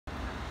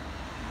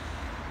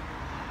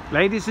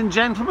Ladies and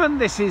gentlemen,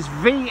 this is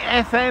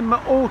VFM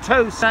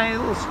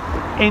Autosales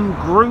in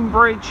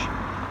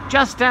Groombridge,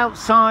 just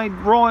outside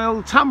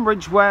Royal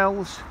Tunbridge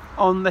Wells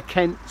on the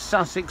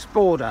Kent-Sussex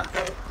border.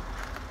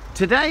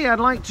 Today I'd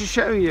like to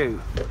show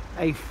you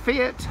a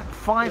Fiat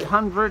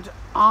 500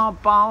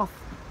 Abath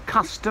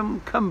custom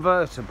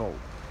convertible.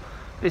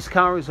 This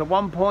car is a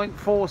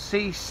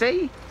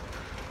 1.4cc.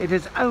 It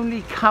has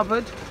only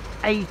covered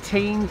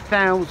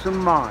 18,000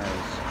 miles.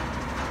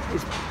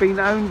 It's been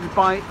owned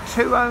by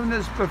 2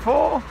 owners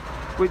before,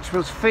 which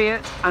was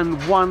Fiat and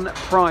 1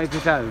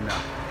 private owner.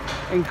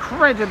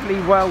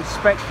 Incredibly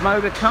well-spec'd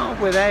motor car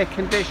with air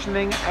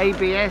conditioning,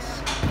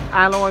 ABS,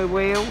 alloy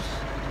wheels,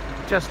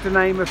 just to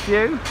name a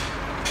few,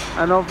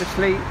 and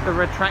obviously the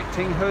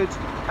retracting hood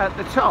at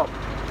the top.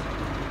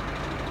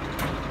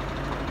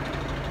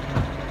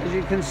 As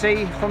you can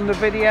see from the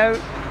video,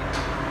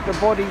 the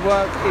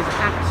bodywork is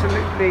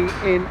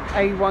absolutely in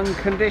A1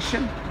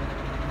 condition.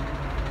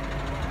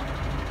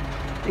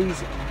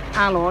 These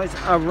alloys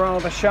are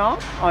rather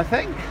sharp, I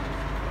think.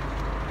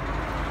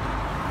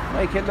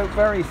 Make it look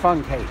very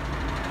funky.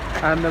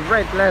 And the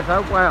red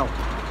leather, well,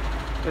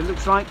 it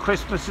looks like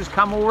Christmas has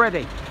come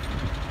already.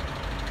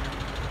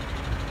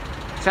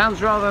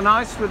 Sounds rather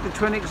nice with the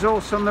twin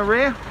exhausts on the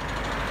rear.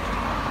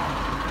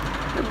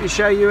 Let me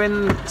show you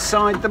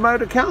inside the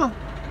motor car.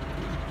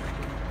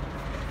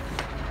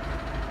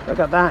 Look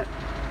at that.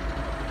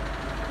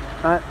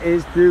 That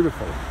is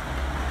beautiful.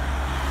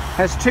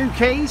 Has 2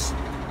 keys.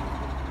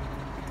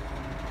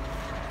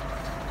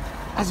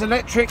 Has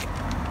electric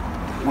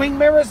wing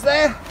mirrors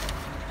there.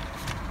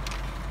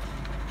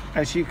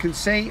 As you can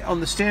see on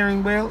the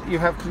steering wheel, you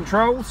have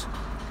controls.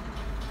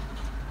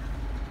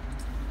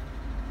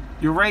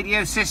 Your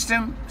radio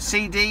system,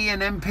 CD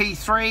and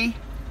MP3.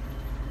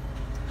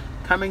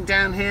 Coming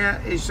down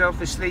here is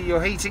obviously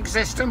your heating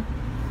system.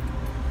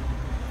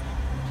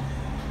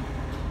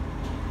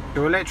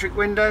 Your electric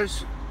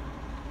windows,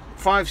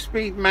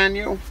 5-speed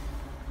manual.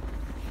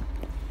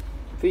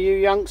 For you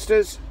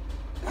youngsters,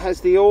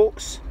 has the aux.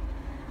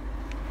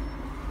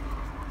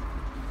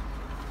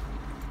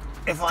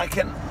 If I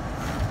can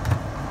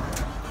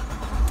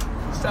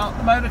start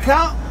the motor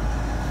car.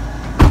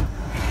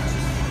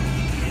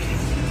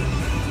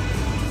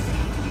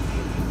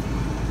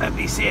 Let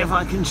me see if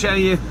I can show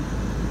you.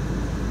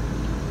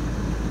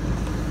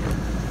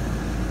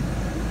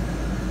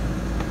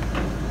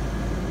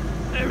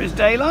 There is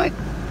daylight.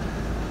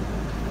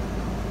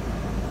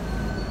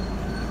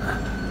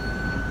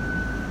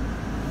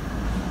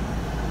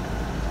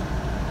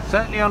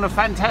 Certainly on a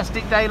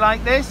fantastic day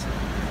like this.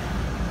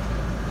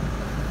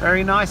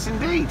 Very nice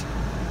indeed.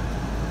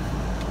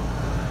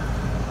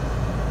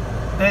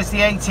 There's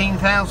the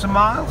 18,000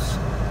 miles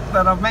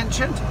that I've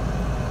mentioned.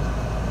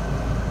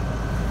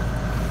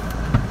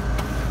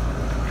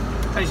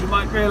 As you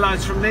might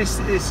realise from this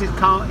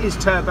car is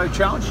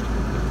turbocharged.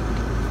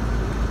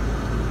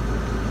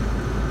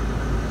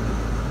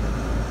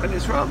 And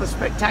it's rather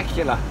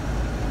spectacular.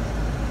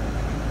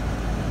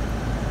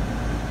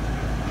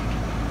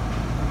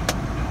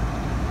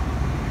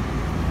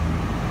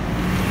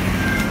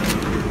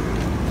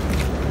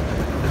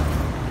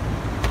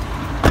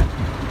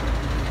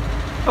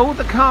 All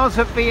the cars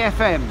at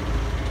VFM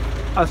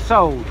are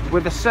sold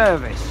with a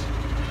service,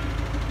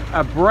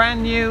 a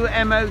brand new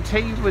MOT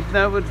with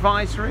no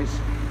advisories,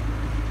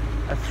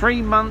 a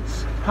 3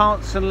 months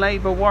parts and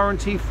labour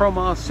warranty from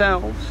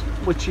ourselves,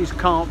 which is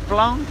carte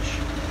blanche,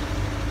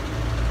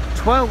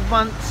 12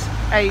 months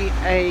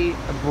AA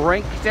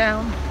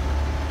breakdown,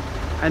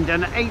 and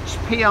an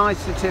HPI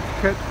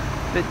certificate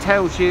that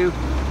tells you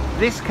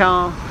this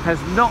car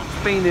has not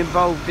been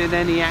involved in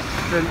any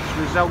accidents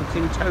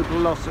resulting total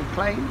loss of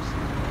claims,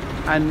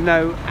 and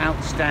no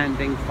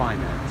outstanding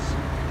finance.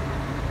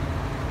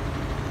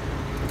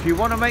 If you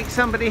want to make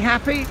somebody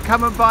happy,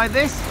 come and buy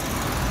this.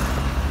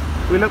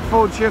 We look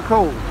forward to your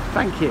call.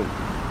 Thank you.